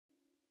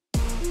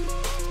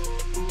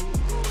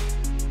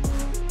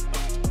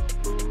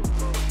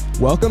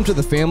Welcome to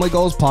the Family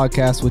Goals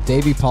Podcast with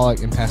David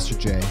Pollack and Pastor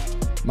Jay.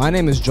 My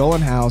name is Joel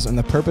Howes, and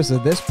the purpose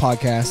of this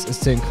podcast is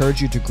to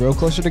encourage you to grow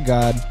closer to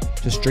God,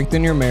 to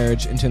strengthen your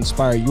marriage, and to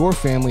inspire your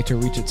family to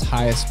reach its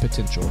highest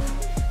potential.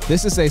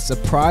 This is a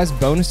surprise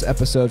bonus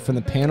episode from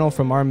the panel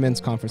from our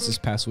men's conference this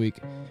past week,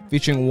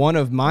 featuring one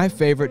of my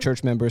favorite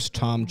church members,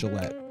 Tom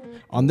Gillette.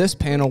 On this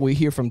panel, we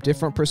hear from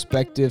different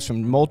perspectives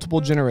from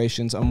multiple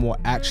generations on what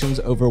actions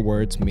over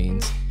words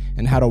means,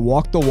 and how to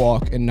walk the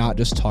walk and not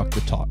just talk the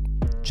talk.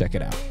 Check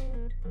it out.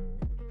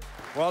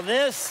 Well,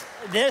 this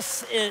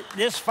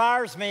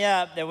fires me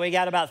up that we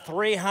got about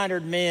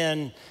 300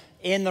 men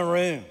in the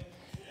room.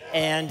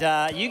 And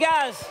you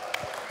guys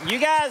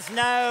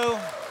know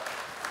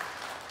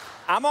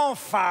I'm on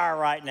fire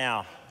right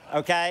now,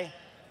 okay?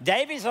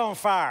 Davey's on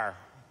fire.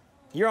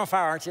 You're on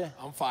fire, aren't you?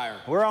 On fire.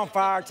 We're on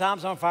fire.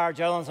 Tom's on fire.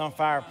 Jolin's on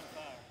fire.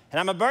 And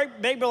I'm a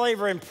big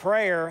believer in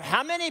prayer.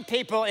 How many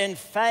people in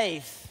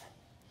faith,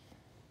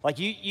 like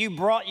you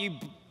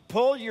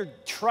pulled your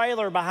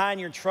trailer behind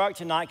your truck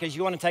tonight because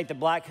you want to take the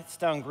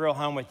Blackstone Grill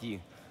home with you?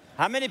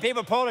 How many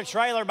people pulled a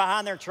trailer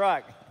behind their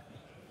truck?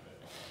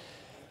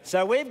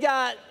 So we've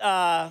got,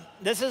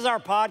 this is our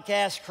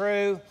podcast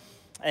crew,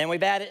 and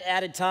we've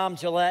added Tom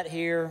Gillette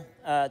here.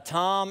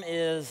 Tom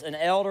is an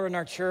elder in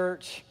our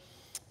church.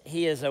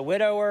 He is a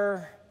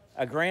widower,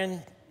 a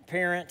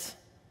grandparent.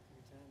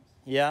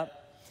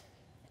 Yep.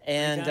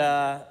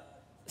 And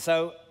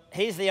so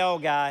he's the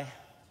old guy,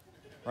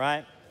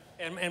 right?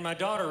 And my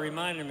daughter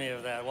reminded me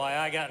of that, why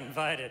I got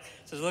invited.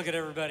 Says, look at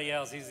everybody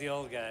else. He's the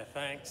old guy.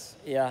 Thanks.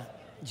 Yeah.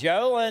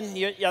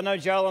 Jolin, y'all know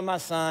Jolin, my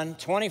son,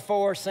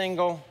 24,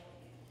 single.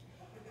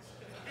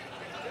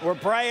 We're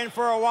praying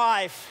for a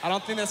wife. I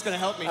don't think that's going to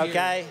help me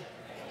okay.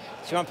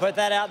 So you want to put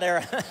that out there?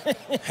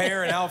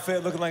 Hair and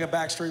outfit looking like a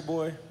Backstreet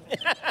Boy.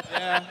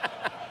 Yeah.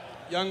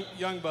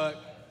 Young buck.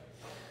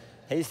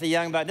 He's the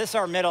young buck. This is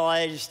our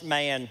middle-aged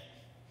man.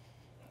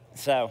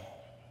 So.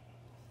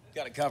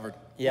 Got it covered.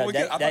 Yeah, well,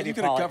 I thought you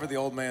could have covered the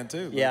old man,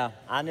 too. Yeah,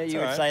 I knew you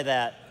would say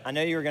that. I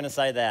knew you were going to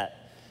say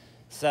that.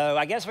 So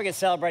I guess we could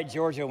celebrate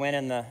Georgia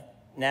winning the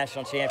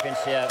national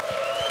championship.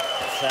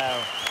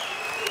 So,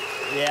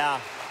 yeah.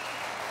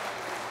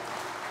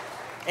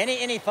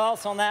 Any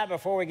thoughts on that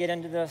before we get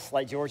into this,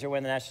 like Georgia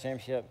win the national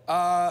championship?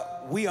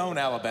 We own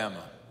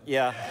Alabama.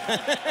 Yeah.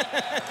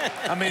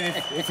 I mean,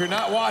 if you're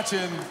not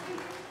watching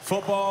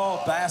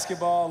football,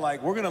 basketball,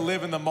 like, we're going to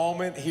live in the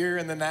moment, here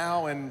in the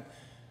now, and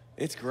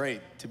it's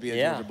great to be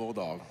a Georgia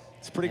Bulldog.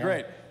 It's pretty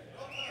great.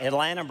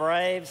 Atlanta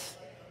Braves.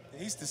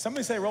 Did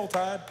somebody say Roll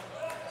Tide?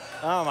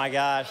 Oh, my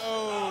gosh.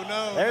 Oh,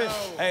 no.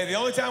 Hey, the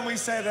only time we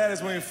say that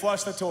is when we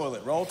flush the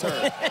toilet. Roll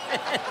Turd.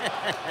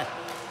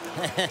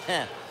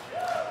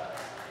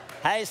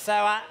 Hey, so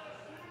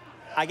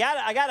I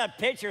got a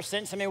picture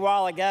sent to me a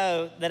while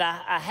ago that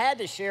I had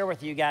to share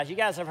with you guys. You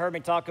guys have heard me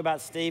talk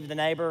about Steve, the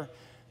neighbor,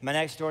 my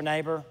next door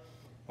neighbor.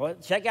 Well,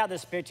 check out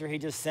this picture he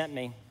just sent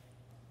me.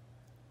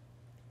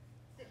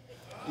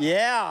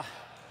 Yeah.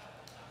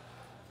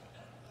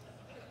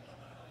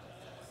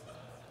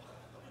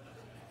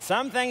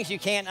 Some things you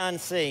can't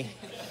unsee.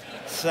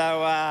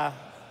 So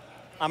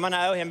I'm going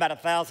to owe him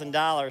about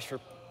 $1,000 for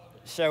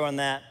showing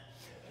that.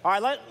 All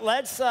right,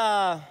 let's.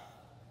 I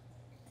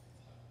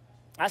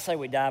say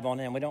we dive on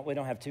in. We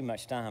don't have too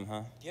much time,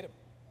 huh? Get it.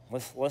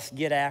 Let's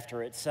get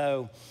after it.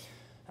 So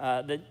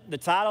the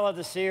title of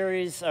the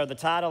series, or the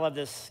title of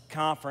this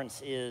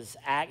conference, is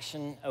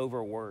Action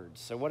Over Words.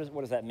 So what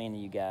does that mean to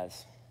you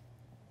guys?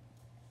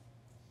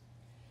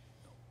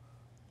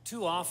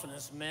 Too often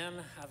as men,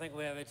 I think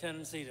we have a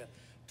tendency to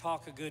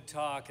talk a good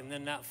talk and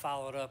then not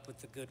follow it up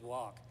with the good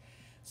walk.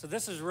 So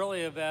this is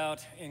really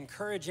about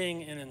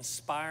encouraging and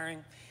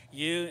inspiring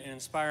you and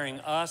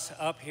inspiring us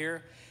up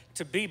here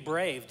to be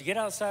brave, to get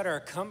outside our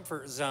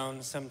comfort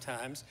zone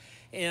sometimes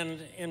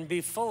and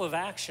be full of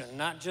action,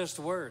 not just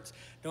words.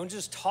 Don't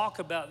just talk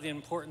about the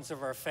importance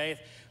of our faith,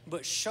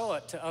 but show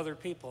it to other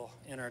people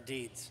in our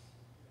deeds.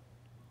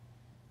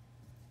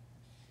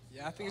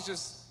 Yeah, I think it's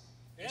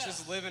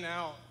just living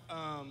out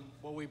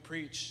what we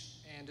preach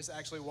and just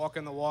actually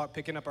walking the walk,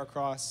 picking up our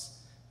cross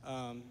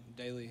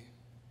daily.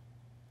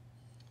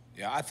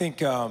 Yeah, I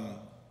think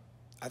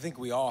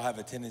we all have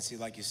a tendency,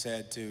 like you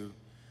said, to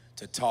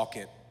talk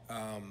it.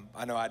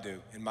 I know I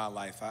do in my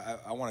life.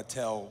 I want to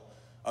tell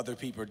other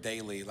people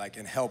daily, like,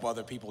 and help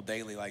other people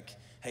daily, like,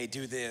 hey,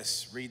 do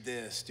this, read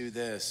this, do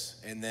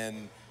this, and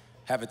then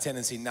have a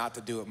tendency not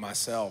to do it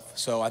myself.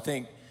 So I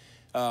think,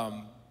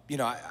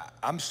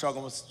 I'm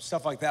struggling with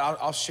stuff like that.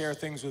 I'll share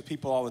things with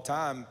people all the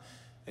time,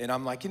 and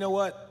I'm like, you know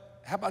what?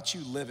 How about you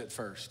live it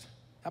first?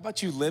 How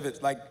about you live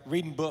it, like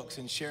reading books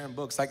and sharing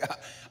books? Like,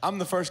 I'm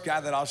the first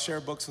guy that I'll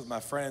share books with my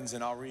friends,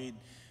 and I'll read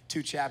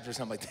 2 chapters,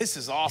 and I'm like, this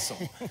is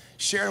awesome.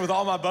 Sharing with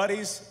all my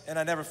buddies, and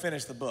I never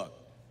finished the book.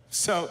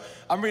 So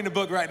I'm reading a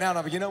book right now, and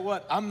I'm like, you know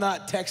what? I'm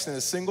not texting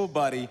a single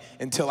buddy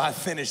until I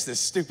finish this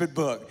stupid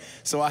book.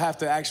 So I have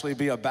to actually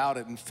be about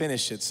it and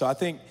finish it. So I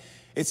think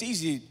it's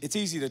easy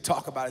to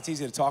talk about. It's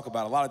easy to talk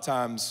about. A lot of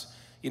times,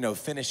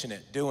 finishing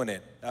it, doing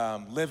it,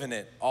 living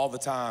it all the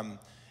time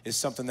is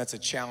something that's a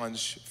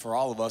challenge for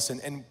all of us.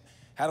 And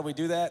how do we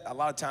do that? A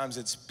lot of times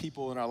it's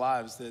people in our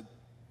lives that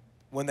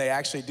when they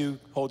actually do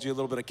hold you a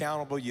little bit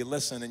accountable, you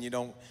listen and you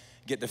don't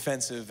get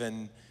defensive,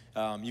 and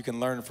you can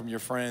learn from your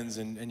friends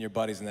and your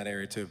buddies in that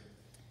area too.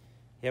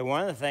 Yeah,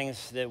 one of the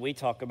things that we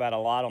talk about a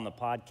lot on the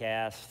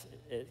podcast,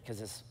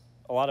 because it's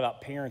a lot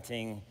about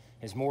parenting,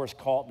 is more is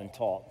caught than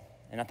taught.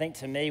 And I think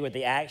to me, with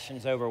the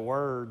actions over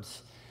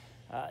words,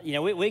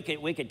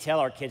 we could tell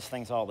our kids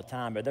things all the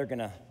time, but they're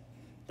gonna.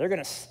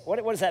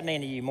 What does that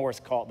mean to you? More is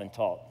caught than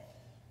taught.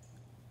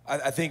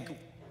 I think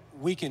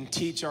we can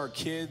teach our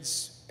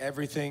kids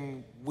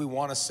everything we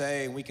want to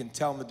say, and we can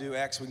tell them to do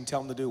X, we can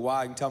tell them to do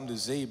Y, we can tell them to do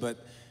Z, but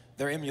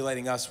they're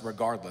emulating us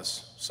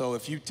regardless. So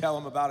if you tell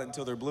them about it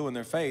until they're blue in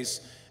their face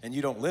and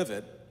you don't live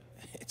it,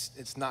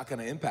 it's not going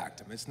to impact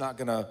them. It's not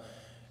going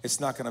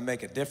to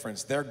make a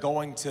difference. They're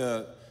going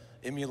to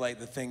emulate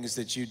the things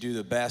that you do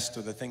the best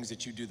or the things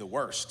that you do the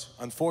worst,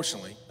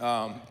 unfortunately,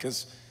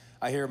 because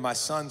I hear my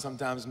son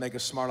sometimes make a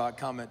smart aleck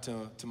comment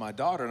to my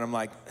daughter, and I'm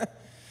like,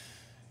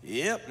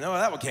 yep, know where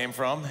that one came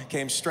from. It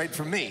came straight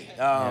from me.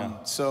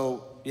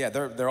 So yeah,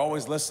 they're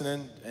always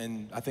listening,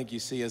 and I think you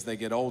see as they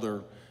get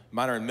older,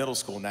 mine are in middle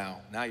school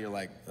now. Now you're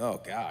like, oh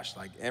gosh,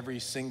 like every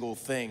single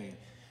thing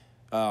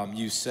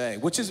you say,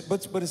 but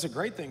it's a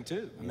great thing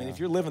too. I mean, if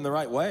you're living the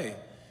right way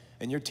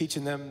and you're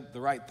teaching them the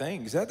right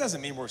things, that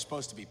doesn't mean we're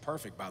supposed to be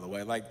perfect, by the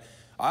way. Like,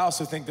 I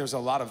also think there's a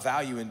lot of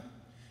value in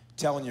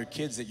telling your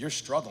kids that you're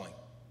struggling.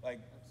 Like,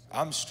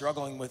 I'm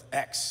struggling with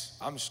X.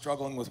 I'm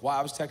struggling with Y.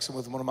 I was texting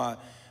with one of my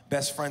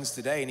best friends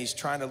today, and he's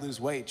trying to lose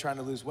weight.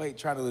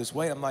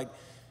 I'm like,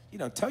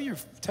 tell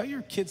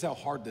your kids how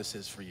hard this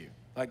is for you.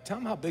 Like, tell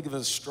them how big of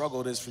a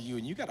struggle it is for you,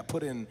 and you got to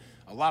put in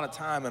a lot of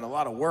time and a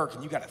lot of work,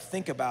 and you got to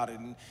think about it,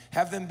 and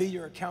have them be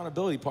your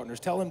accountability partners.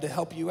 Tell them to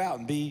help you out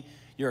and be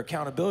your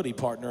accountability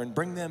partner, and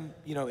bring them,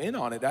 in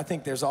on it. I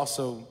think there's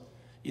also,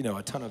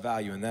 a ton of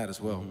value in that as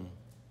well. Mm-hmm.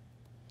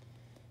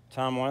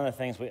 Tom, one of the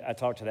things I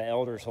talk to the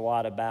elders a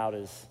lot about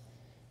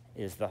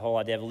is the whole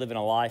idea of living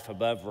a life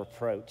above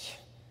reproach.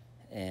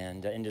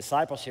 And in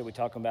discipleship, we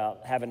talk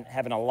about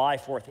having a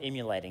life worth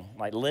emulating,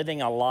 like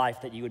living a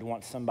life that you would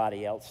want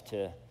somebody else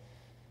to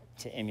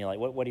emulate.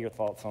 What are your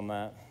thoughts on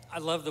that? I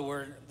love the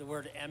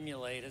word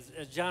emulate.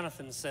 As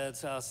Jonathan said,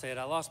 so I'll say it,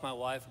 I lost my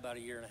wife about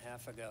 1.5 years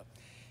ago.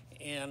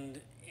 And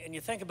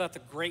you think about the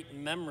great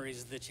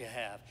memories that you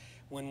have.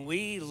 When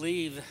we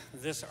leave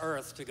this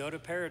earth to go to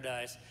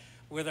paradise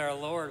with our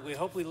Lord, we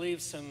hope we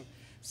leave some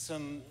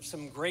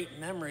great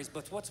memories.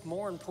 But what's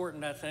more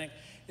important, I think,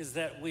 is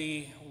that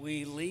we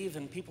leave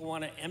and people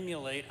want to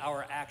emulate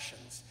our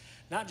actions.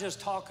 Not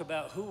just talk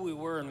about who we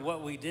were and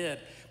what we did,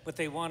 but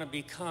they want to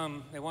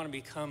become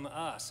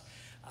us.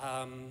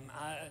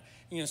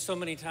 So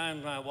many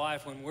times my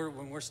wife, when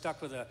we're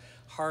stuck with a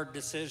hard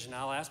decision,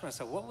 I'll ask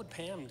myself, what would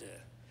Pam do?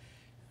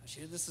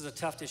 This is a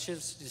tough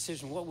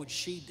decision. What would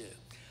she do?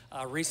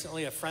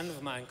 Recently, a friend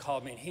of mine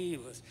called me, and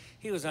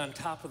he was on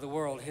top of the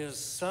world. His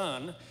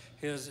son,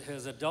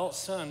 his adult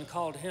son,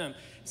 called him.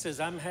 He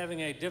says, I'm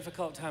having a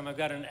difficult time. I've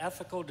got an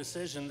ethical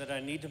decision that I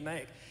need to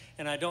make,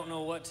 and I don't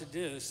know what to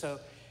do. So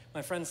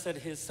my friend said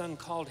his son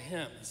called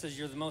him. He says,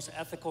 you're the most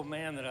ethical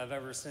man that I've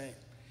ever seen,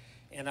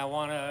 and I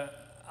want to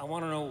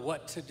know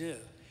what to do.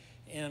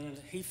 And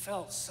he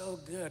felt so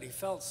good. He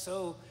felt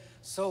so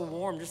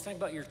warm. Just think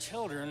about your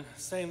children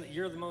saying that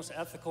you're the most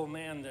ethical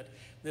man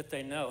that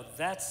they know.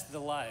 That's the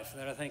life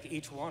that I think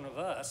each one of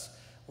us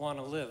want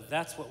to live.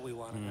 That's what we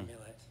want to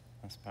emulate.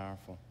 That's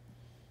powerful.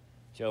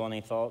 Joe,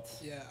 any thoughts?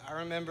 Yeah, I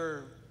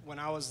remember when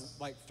I was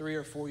like 3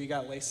 or 4, you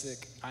got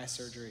LASIK eye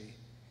surgery.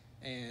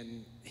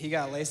 And he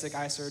got LASIK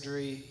eye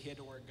surgery. He had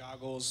to wear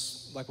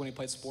goggles, like when he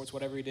played sports,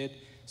 whatever he did.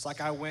 So like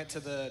I went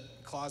to the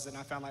closet and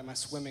I found like my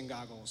swimming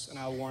goggles, and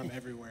I wore them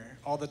everywhere,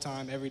 all the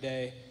time, every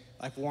day,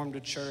 like wore them to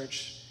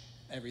church,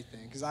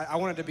 everything. Because I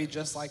wanted to be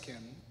just like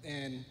him.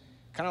 And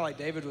kind of like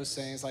David was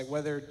saying, it's like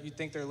whether you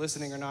think they're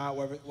listening or not,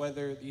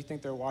 whether you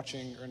think they're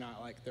watching or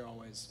not, like they're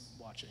always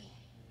watching.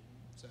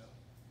 So,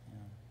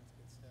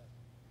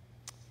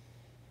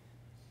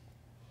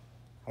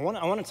 I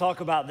want to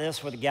talk about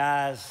this with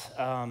guys.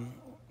 Of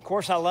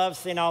course, I love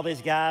seeing all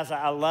these guys.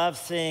 I love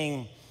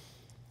seeing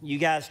you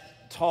guys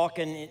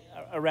talking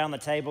around the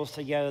tables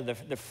together,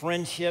 the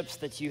friendships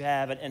that you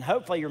have, and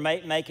hopefully you're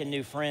making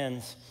new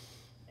friends.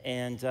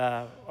 And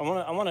I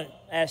want to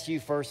ask you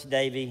first,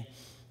 Davey,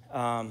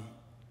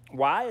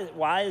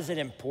 why is it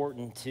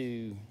important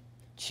to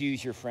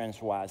choose your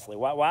friends wisely?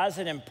 Why is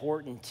it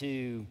important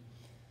to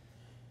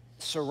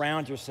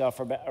surround yourself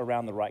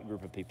around the right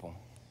group of people?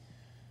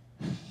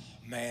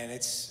 Man,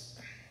 it's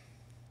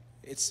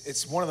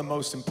one of the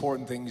most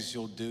important things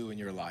you'll do in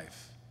your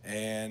life.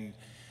 And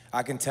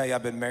I can tell you,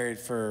 I've been married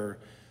for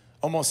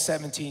almost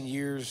 17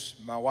 years.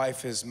 My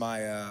wife is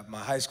my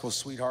high school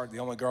sweetheart, the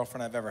only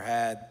girlfriend I've ever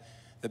had,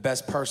 the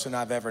best person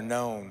I've ever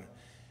known,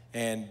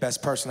 and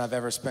best person I've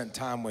ever spent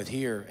time with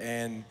here.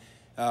 And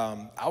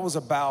I was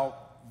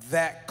about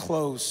that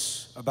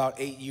close about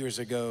 8 years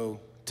ago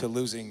to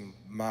losing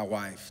my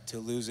wife, to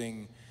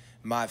losing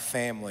my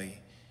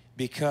family,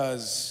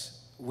 because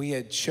we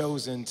had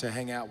chosen to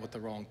hang out with the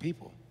wrong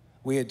people.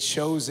 We had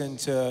chosen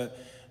to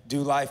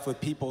do life with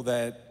people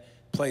that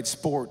played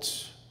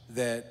sports,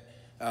 that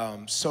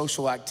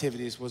social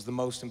activities was the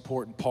most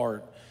important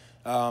part.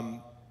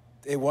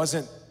 It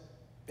wasn't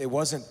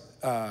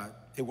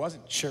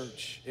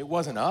church. It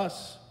wasn't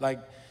us. Like,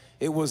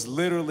 it was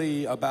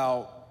literally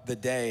about the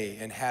day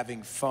and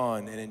having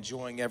fun and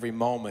enjoying every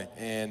moment.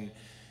 And,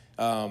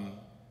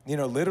 you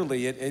know,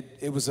 literally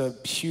it was a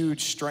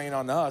huge strain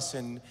on us.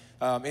 And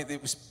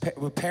it was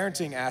the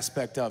parenting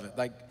aspect of it.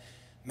 Like,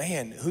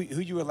 man, who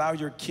you allow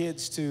your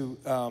kids to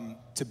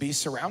be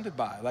surrounded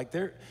by. Like,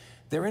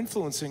 they're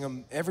influencing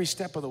them every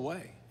step of the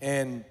way.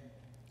 And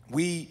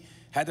we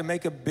had to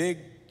make a big,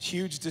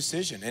 huge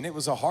decision. And it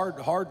was a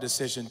hard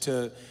decision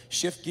to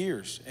shift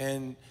gears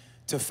and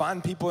to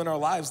find people in our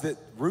lives that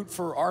root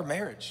for our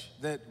marriage,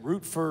 that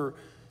root for,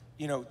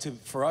 you know,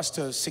 for us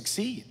to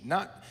succeed.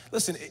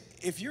 Listen,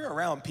 if you're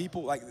around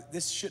people, like,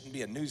 this shouldn't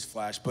be a news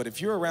flash, but if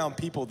you're around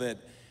people that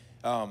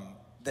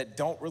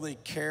don't really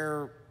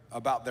care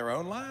about their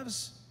own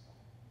lives,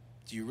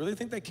 do you really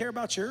think they care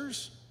about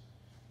yours?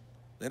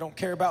 They don't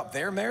care about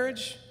their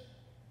marriage?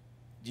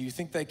 Do you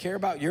think they care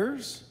about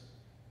yours?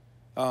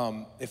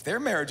 If their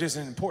marriage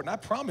isn't important, I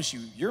promise you,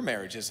 your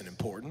marriage isn't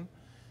important.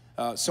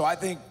 So I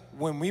think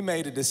when we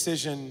made a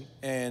decision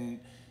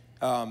and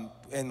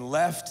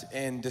left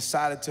and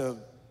decided to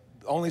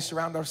only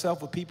surround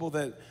ourselves with people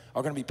that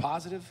are going to be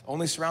positive,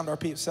 only surround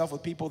ourselves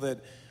with people that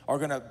are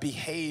going to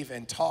behave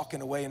and talk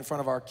in a way in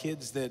front of our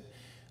kids that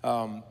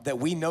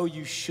we know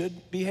you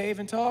should behave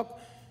and talk,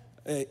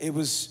 it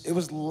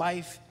was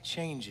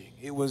life-changing.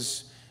 It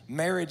was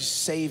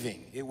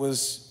marriage-saving. It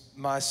was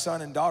my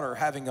son and daughter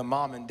having a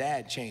mom and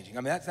dad changing.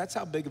 I mean, that's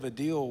how big of a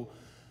deal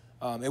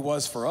it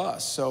was for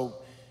us. So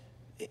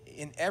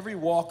in every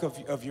walk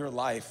of your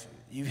life,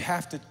 you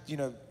have to,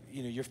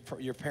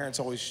 your parents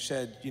always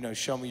said,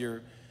 show me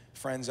your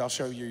friends, I'll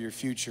show you your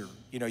future.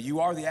 You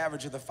are the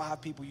average of the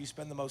 5 people you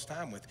spend the most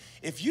time with.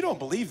 If you don't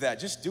believe that,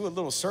 just do a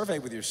little survey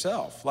with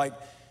yourself. Like,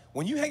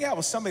 when you hang out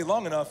with somebody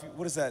long enough,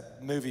 what is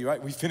that movie, right?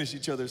 We finish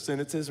each other's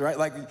sentences, right?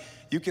 Like,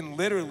 you can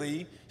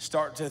literally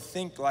start to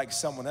think like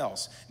someone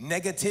else.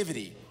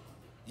 Negativity.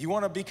 You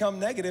want to become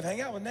negative, hang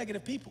out with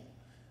negative people.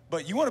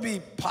 But you want to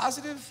be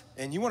positive,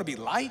 and you want to be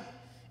light,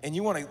 and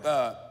you want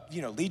to,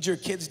 lead your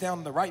kids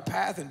down the right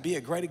path and be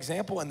a great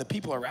example, and the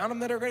people around them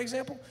that are a great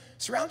example.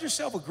 Surround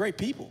yourself with great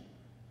people.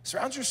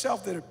 Surround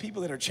yourself with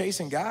people that are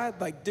chasing God.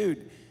 Like,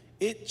 dude,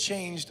 it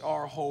changed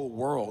our whole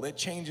world. It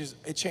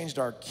changed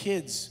our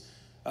kids'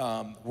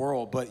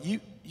 world. But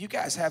you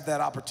guys have that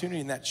opportunity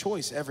and that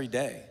choice every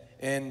day.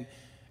 And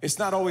it's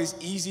not always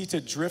easy to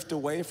drift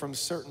away from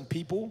certain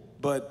people,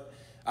 but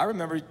I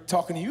remember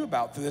talking to you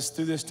about through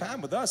this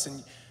time with us,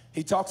 and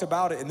he talked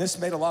about it, and this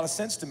made a lot of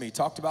sense to me. He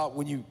talked about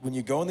when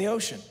you go in the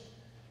ocean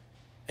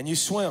and you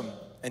swim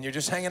and you're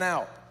just hanging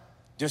out.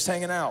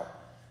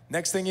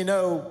 Next thing you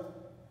know,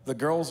 the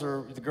girls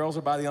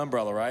are by the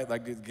umbrella, right?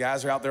 Like, the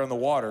guys are out there in the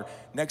water.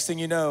 Next thing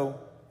you know,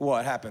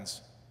 what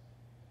happens?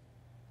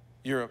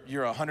 You're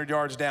 100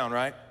 yards down,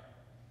 right?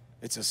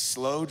 It's a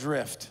slow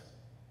drift.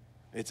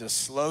 And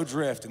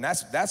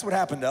that's what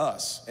happened to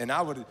us. And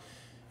I would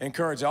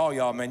encourage all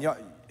y'all, man.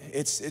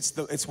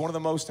 It's one of the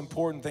most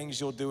important things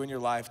you'll do in your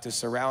life, to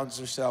surround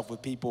yourself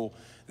with people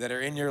that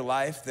are in your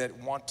life that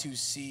want to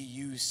see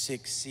you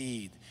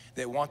succeed,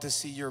 that want to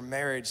see your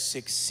marriage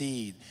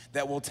succeed,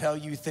 that will tell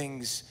you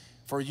things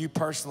for you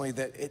personally,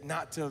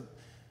 not to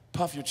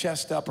puff your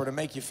chest up or to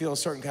make you feel a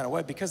certain kind of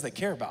way, because they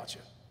care about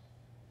you.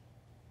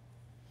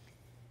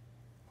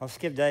 Let's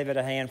give David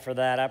a hand for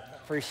that. I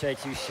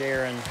appreciate you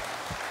sharing.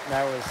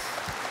 That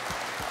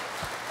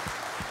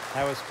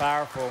was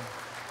powerful.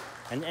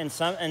 And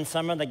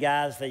some of the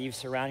guys that you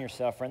surround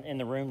yourself in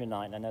the room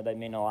tonight, and I know they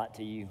mean a lot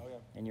to you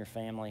and your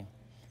family.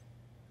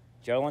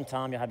 Joel and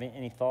Tom, you have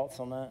any thoughts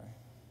on that?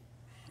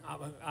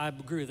 I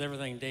agree with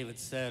everything David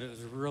said. It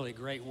was really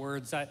great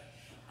words.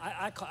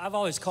 I've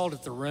always called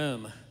it the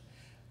room.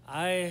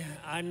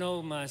 I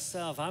know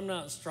myself, I'm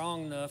not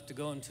strong enough to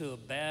go into a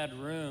bad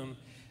room.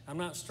 I'm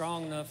not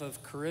strong enough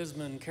of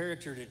charisma and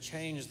character to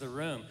change the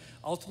room.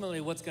 Ultimately,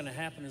 what's going to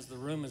happen is the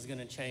room is going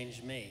to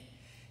change me.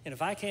 And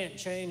if I can't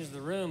change the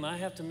room, I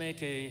have to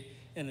make a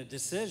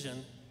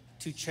decision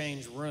to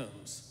change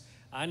rooms.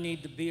 I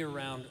need to be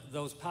around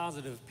those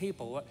positive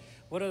people.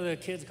 What do the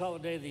kids call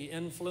it today? The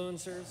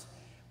influencers?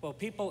 Well,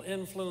 people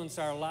influence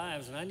our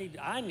lives, and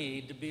I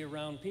need to be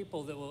around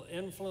people that will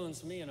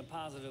influence me in a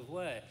positive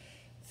way,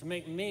 to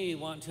make me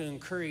want to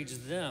encourage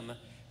them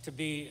to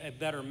be a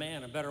better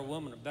man, a better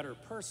woman, a better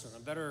person, a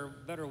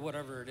better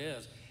whatever it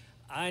is.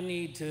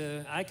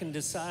 I can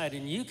decide,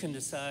 and you can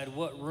decide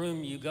what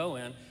room you go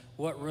in,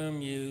 what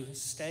room you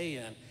stay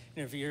in.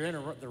 And if you're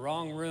in the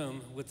wrong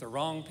room with the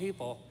wrong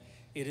people,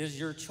 it is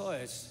your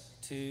choice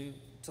to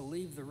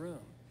leave the room,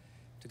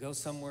 to go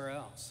somewhere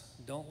else.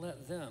 Don't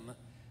let them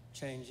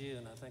change you,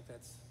 and I think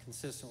that's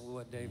consistent with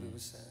what David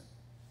was saying.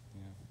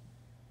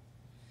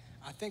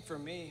 Yeah. I think for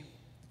me,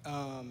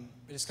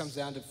 it just comes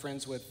down to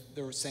friends with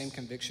the same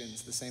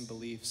convictions, the same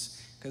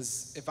beliefs.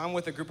 Because if I'm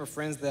with a group of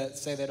friends that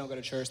say they don't go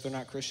to church, they're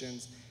not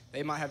Christians,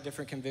 they might have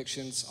different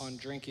convictions on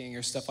drinking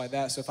or stuff like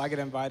that. So if I get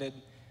invited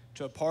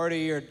to a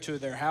party or to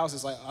their house,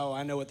 it's like, oh,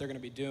 I know what they're going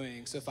to be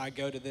doing. So if I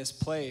go to this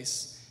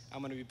place, I'm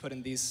going to be put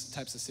in these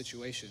types of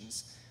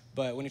situations.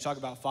 But when you talk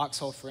about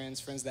foxhole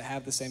friends that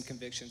have the same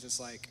convictions, it's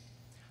like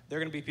they're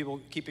going to be people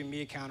keeping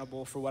me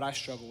accountable for what I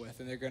struggle with,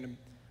 and they're going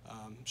to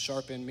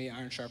sharpen me.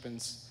 Iron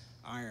sharpens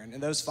iron.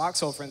 And those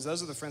foxhole friends,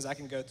 those are the friends I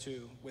can go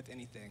to with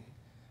anything.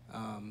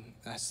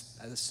 That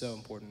is so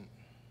important.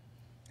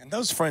 And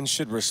those friends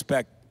should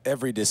respect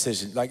every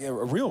decision. Like a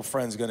real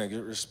friend's going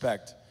to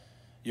respect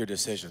your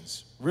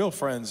decisions. Real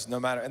friends, no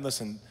matter, and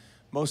listen,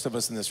 most of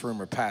us in this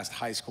room are past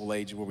high school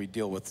age where we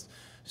deal with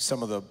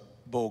some of the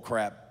bull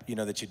crap,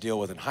 that you deal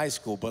with in high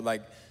school. But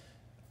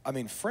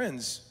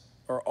friends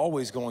are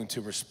always going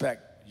to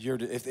respect your,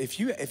 if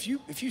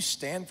you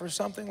stand for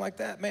something like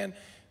that, man,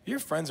 your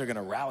friends are going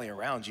to rally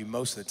around you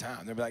most of the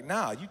time. They'll be like,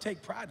 nah, you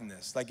take pride in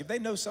this. Like if they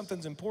know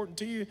something's important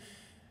to you,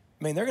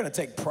 they're going to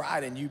take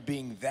pride in you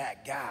being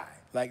that guy.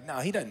 Like, no,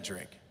 he doesn't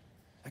drink.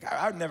 Like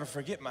I would never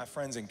forget my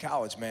friends in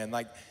college, man.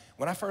 Like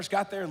when I first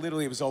got there,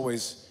 literally it was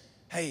always,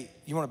 hey,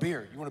 you want a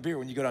beer? You want a beer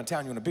when you go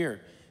downtown? You want a beer?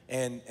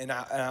 And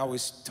I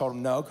always told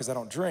them no because I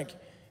don't drink.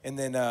 And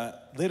then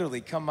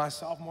literally come my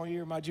sophomore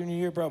year, my junior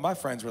year, bro, my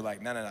friends were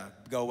like, no,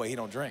 go away, he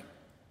don't drink.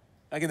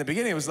 Like in the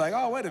beginning, it was like,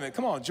 oh, wait a minute,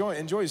 come on,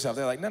 enjoy yourself.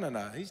 They're like,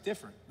 no, he's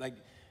different. Like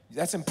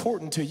that's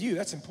important to you,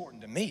 that's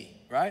important to me,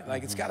 right?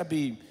 Like it's gotta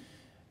be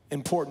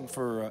important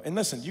for, and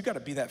listen, you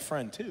gotta be that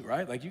friend too,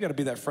 right? Like you gotta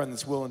be that friend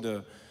that's willing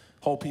to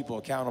hold people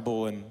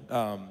accountable and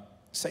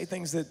say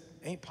things that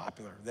ain't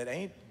popular, that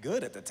ain't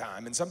good at the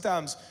time. And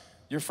sometimes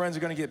your friends are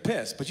gonna get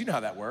pissed, but you know how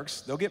that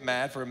works. They'll get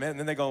mad for a minute and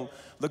then they go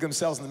look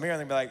themselves in the mirror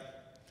and they'll be like,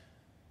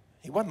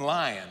 he wasn't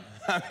lying.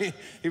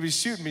 He was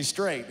shooting me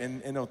straight,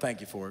 and no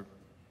thank you for it.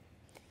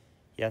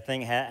 Yeah, I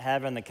think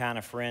having the kind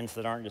of friends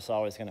that aren't just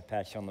always gonna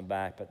pat you on the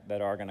back,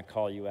 but are gonna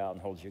call you out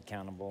and hold you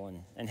accountable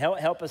and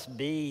help us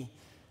be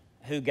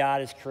who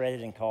God has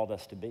created and called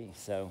us to be.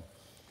 So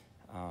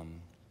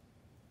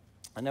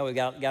I know we've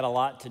got a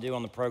lot to do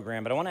on the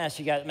program, but I wanna ask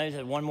you guys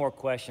maybe one more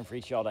question for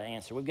each of y'all to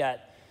answer. We've got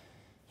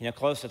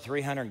close to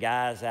 300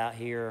 guys out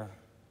here.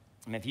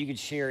 If you could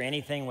share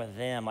anything with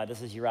them, like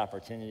this is your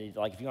opportunity.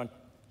 Like if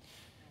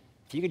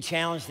you could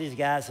challenge these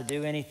guys to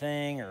do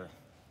anything, or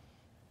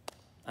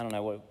I don't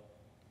know, what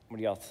are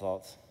y'all's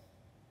thoughts?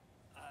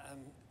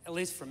 At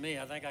least for me,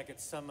 I think I could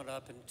sum it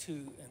up in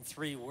 2 and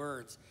 3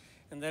 words,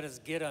 and that is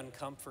get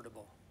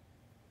uncomfortable.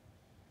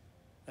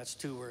 That's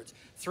 2 words.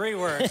 3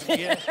 words.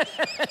 Yeah,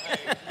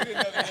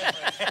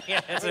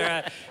 that's all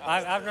right.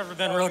 I've never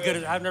been real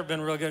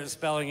good at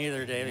spelling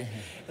either,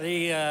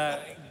 Davey.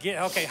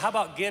 How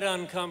about get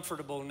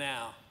uncomfortable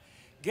now?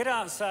 Get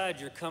outside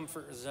your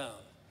comfort zone.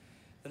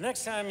 The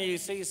next time you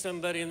see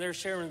somebody and they're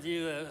sharing with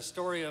you a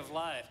story of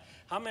life,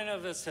 how many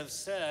of us have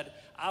said,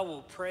 I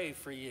will pray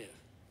for you?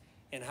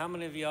 And how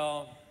many of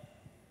y'all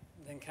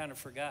then kind of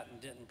forgot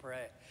and didn't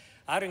pray?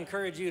 I'd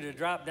encourage you to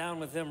drop down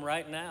with them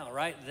right now,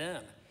 right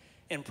then,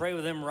 and pray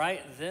with them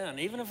right then,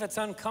 even if it's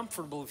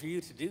uncomfortable for you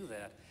to do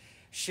that.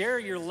 Share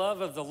your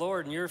love of the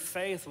Lord and your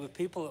faith with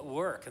people at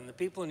work and the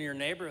people in your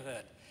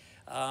neighborhood.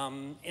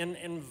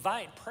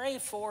 Pray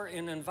for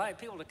and invite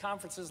people to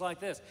conferences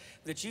like this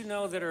that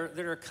that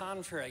are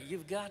contrary.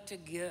 You've got to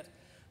get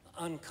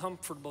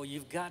uncomfortable.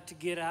 You've got to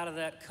get out of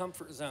that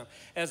comfort zone.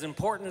 As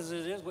important as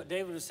it is, what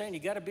David was saying, you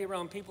got to be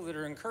around people that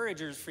are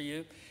encouragers for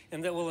you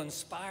and that will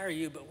inspire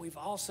you. But we've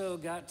also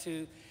got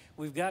to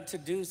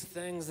do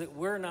things that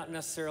we're not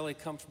necessarily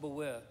comfortable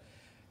with.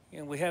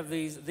 We have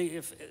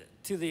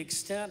to the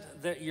extent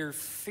that your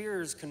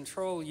fears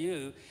control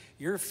you,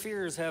 your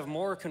fears have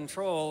more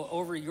control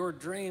over your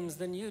dreams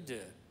than you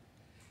do.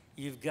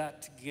 You've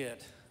got to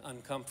get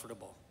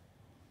uncomfortable.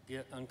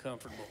 Get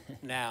uncomfortable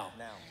now.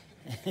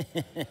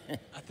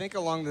 I think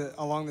along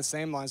the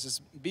same lines,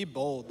 just be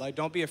bold. Like,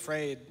 don't be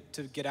afraid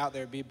to get out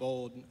there. Be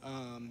bold.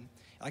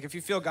 Like, if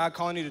you feel God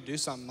calling you to do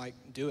something, like,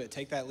 do it.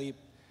 Take that leap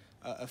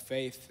of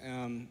faith.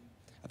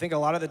 I think a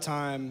lot of the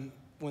time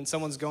when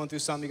someone's going through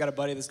something, you got a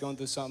buddy that's going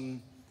through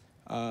something,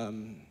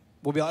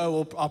 we'll be like, oh,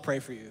 well, I'll pray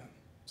for you.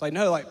 It's like,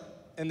 no, like,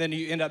 and then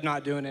you end up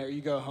not doing it, or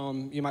you go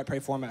home, you might pray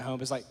for them at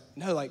home. It's like,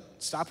 no, like,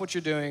 stop what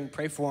you're doing,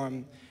 pray for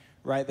them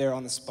right there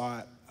on the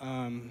spot.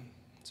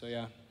 So,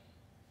 yeah.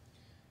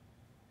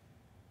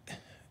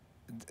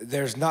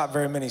 There's not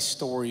very many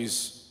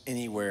stories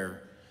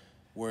anywhere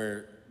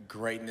where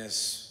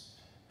greatness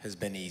has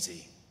been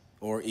easy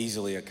or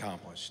easily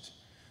accomplished.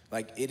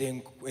 Like,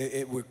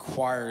 it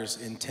requires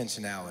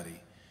intentionality.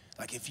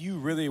 Like, if you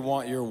really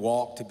want your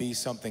walk to be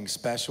something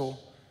special,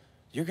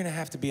 you're gonna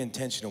have to be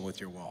intentional with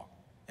your walk.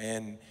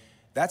 And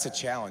that's a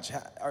challenge.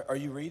 Are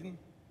you reading?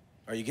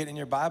 Are you getting in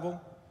your Bible?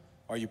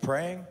 Are you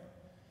praying?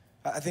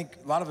 I think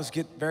a lot of us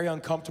get very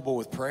uncomfortable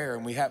with prayer,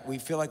 and we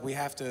feel like we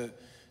have to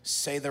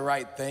say the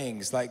right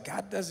things. Like,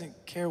 God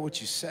doesn't care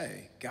what you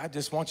say. God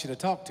just wants you to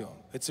talk to him.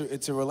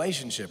 It's a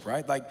relationship,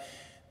 right? Like,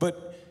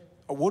 but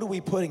what are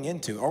we putting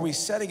into? Are we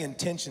setting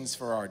intentions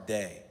for our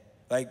day?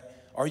 Like,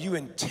 are you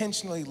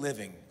intentionally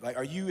living? Like,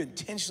 are you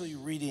intentionally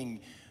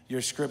reading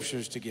your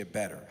scriptures to get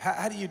better?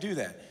 How do you do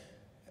that?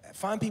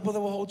 Find people that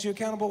will hold you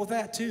accountable with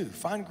that too.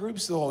 Find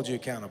groups that will hold you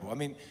accountable. I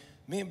mean,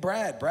 me and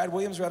Brad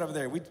Williams right over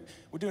there, we're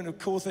doing a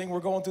cool thing. We're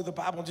going through the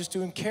Bible and just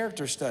doing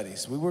character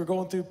studies. We were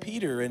going through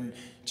Peter and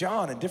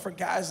John and different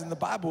guys in the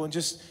Bible and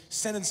just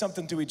sending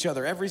something to each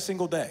other every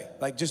single day.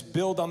 Like, just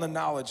build on the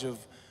knowledge of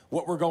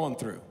what we're going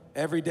through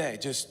every day.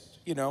 Just,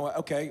 you know,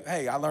 okay,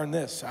 hey, I learned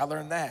this, I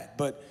learned that.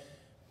 But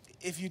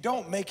if you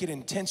don't make it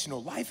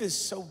intentional, life is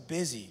so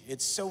busy.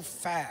 It's so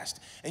fast.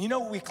 And you know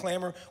what we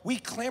clamor? We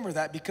clamor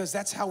that because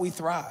that's how we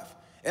thrive.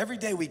 Every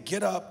day we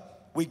get up,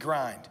 we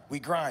grind, we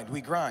grind,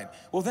 we grind.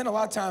 Well, then a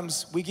lot of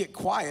times we get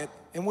quiet,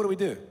 and what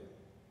do?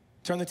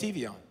 Turn the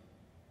TV on.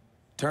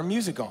 Turn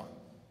music on.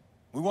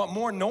 We want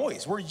more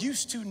noise. We're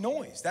used to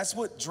noise. That's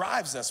what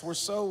drives us. We're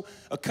so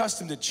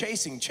accustomed to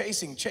chasing.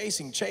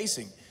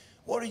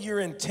 What are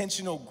your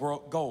intentional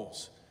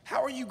goals?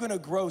 How are you going to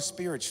grow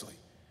spiritually?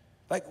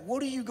 Like,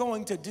 what are you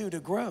going to do to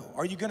grow?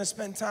 Are you going to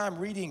spend time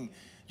reading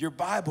your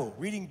Bible,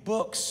 reading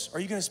books? Are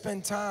you going to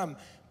spend time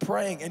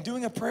praying and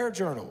doing a prayer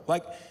journal?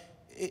 Like,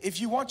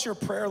 if you want your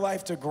prayer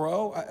life to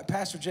grow,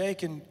 Pastor Jay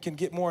can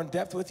get more in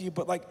depth with you,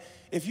 but like,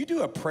 if you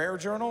do a prayer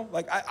journal,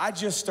 like I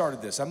just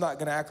started this. I'm not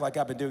gonna act like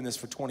I've been doing this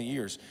for 20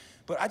 years,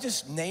 but I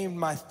just named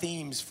my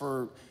themes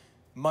for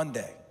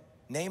Monday,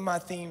 named my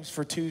themes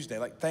for Tuesday,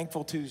 like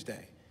Thankful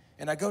Tuesday.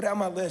 And I go down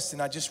my list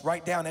and I just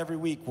write down every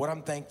week what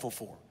I'm thankful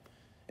for.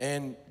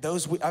 And I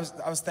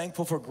was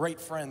thankful for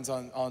great friends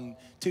on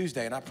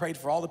Tuesday, and I prayed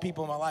for all the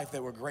people in my life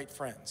that were great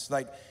friends.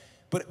 Like,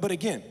 but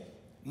again,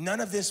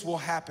 none of this will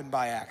happen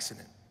by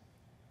accident.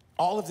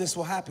 All of this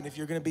will happen if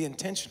you're going to be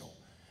intentional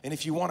and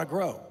if you want to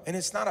grow. And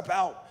it's not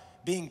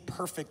about being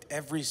perfect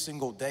every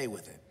single day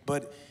with it.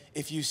 But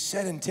if you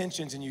set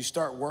intentions and you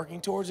start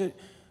working towards it,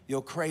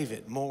 you'll crave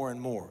it more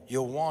and more.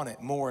 You'll want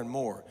it more and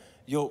more.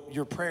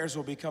 Your prayers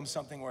will become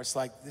something where it's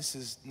like, this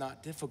is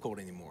not difficult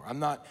anymore. I'm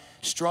not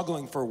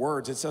struggling for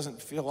words. It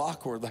doesn't feel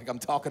awkward like I'm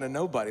talking to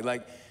nobody.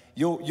 Like,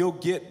 you'll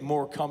get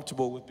more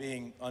comfortable with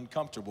being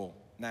uncomfortable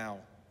now.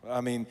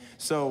 I mean,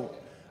 so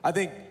I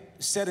think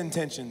set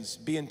intentions,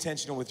 be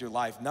intentional with your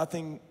life.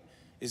 Nothing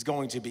is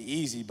going to be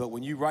easy, but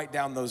when you write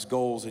down those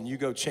goals and you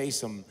go chase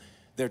them,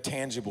 they're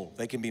tangible.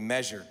 They can be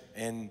measured,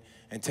 and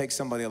take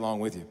somebody along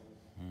with you.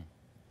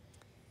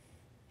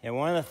 Yeah,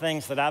 one of the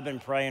things that I've been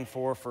praying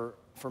for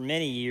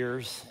many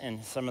years,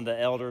 and some of the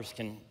elders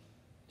can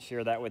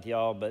share that with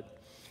y'all, but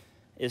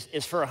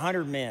is for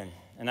 100 men.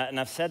 And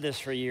I've said this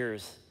for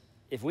years.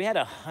 If we had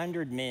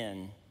 100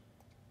 men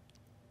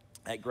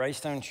at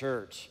Graystone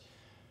Church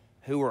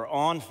who were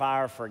on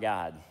fire for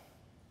God,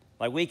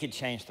 like, we could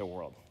change the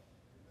world.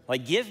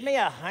 Like, give me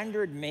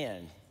 100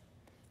 men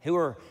who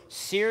are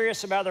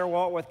serious about their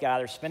walk with God.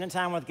 They're spending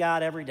time with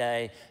God every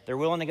day. They're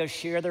willing to go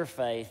share their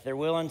faith. They're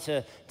willing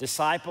to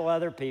disciple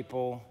other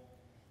people.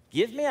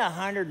 Give me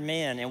 100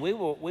 men, and we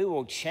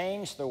will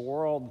change the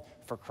world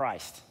for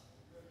Christ.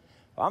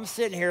 Well, I'm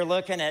sitting here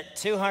looking at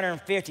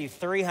 250,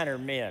 300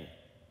 men.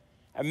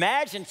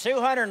 Imagine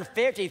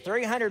 250,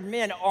 300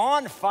 men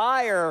on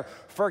fire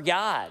for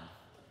God.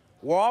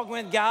 Walking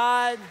with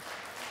God,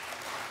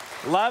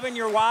 loving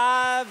your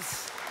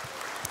wives,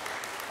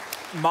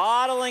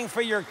 modeling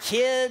for your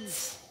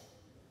kids.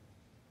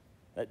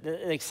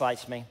 It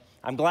excites me.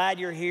 I'm glad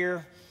you're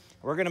here.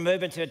 We're going to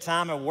move into a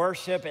time of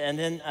worship, and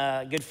then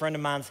a good friend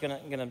of mine is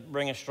going to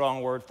bring a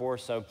strong word for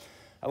us. So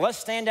let's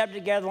stand up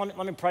together.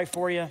 Let me pray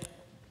for you,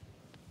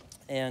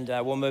 and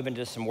we'll move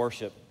into some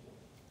worship.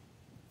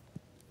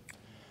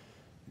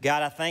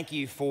 God, I thank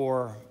you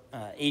for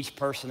each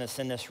person that's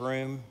in this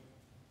room.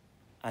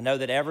 I know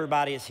that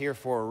everybody is here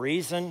for a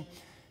reason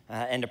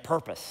and a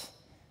purpose.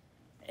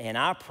 And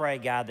I pray,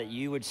 God, that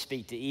you would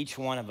speak to each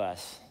one of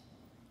us.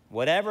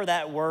 Whatever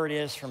that word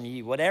is from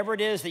you, whatever it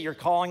is that you're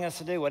calling us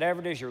to do,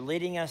 whatever it is you're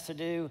leading us to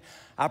do,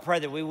 I pray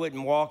that we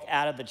wouldn't walk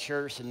out of the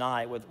church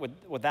tonight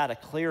without a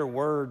clear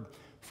word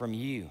from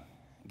you.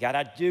 God,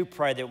 I do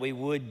pray that we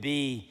would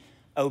be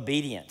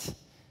obedient,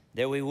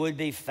 that we would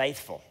be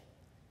faithful,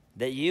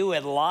 that you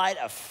would light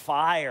a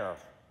fire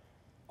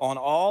on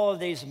all of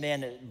these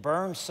men that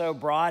burn so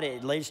bright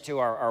it leads to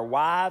our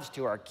wives,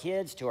 to our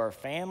kids, to our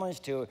families,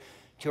 to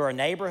our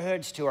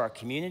neighborhoods, to our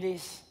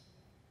communities.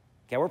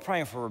 God, we're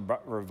praying for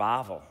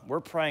revival.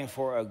 We're praying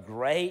for a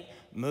great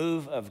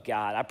move of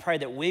God. I pray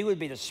that we would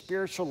be the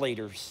spiritual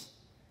leaders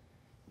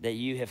that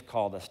you have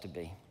called us to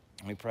be.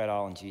 And we pray it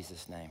all in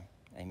Jesus' name.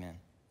 Amen.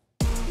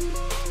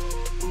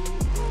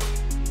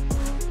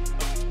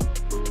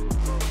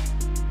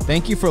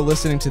 Thank you for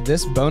listening to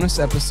this bonus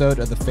episode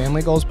of the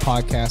Family Goals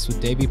Podcast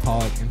with David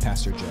Pollack and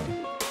Pastor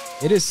Jay.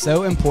 It is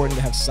so important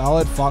to have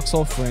solid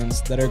foxhole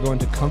friends that are going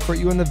to comfort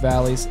you in the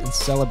valleys and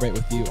celebrate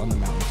with you on the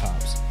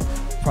mountaintops.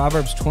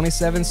 Proverbs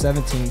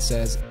 27:17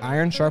 says,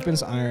 "Iron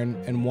sharpens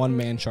iron, and one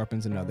man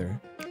sharpens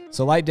another."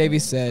 So like Davey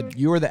said,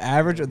 you are the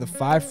average of the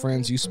 5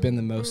 friends you spend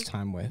the most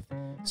time with.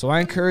 So I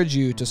encourage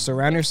you to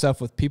surround yourself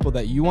with people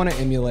that you want to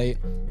emulate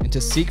and to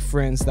seek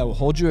friends that will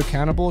hold you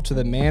accountable to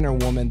the man or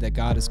woman that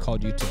God has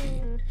called you to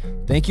be.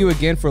 Thank you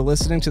again for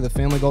listening to the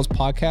Family Goals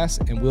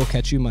podcast, and we'll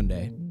catch you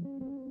Monday.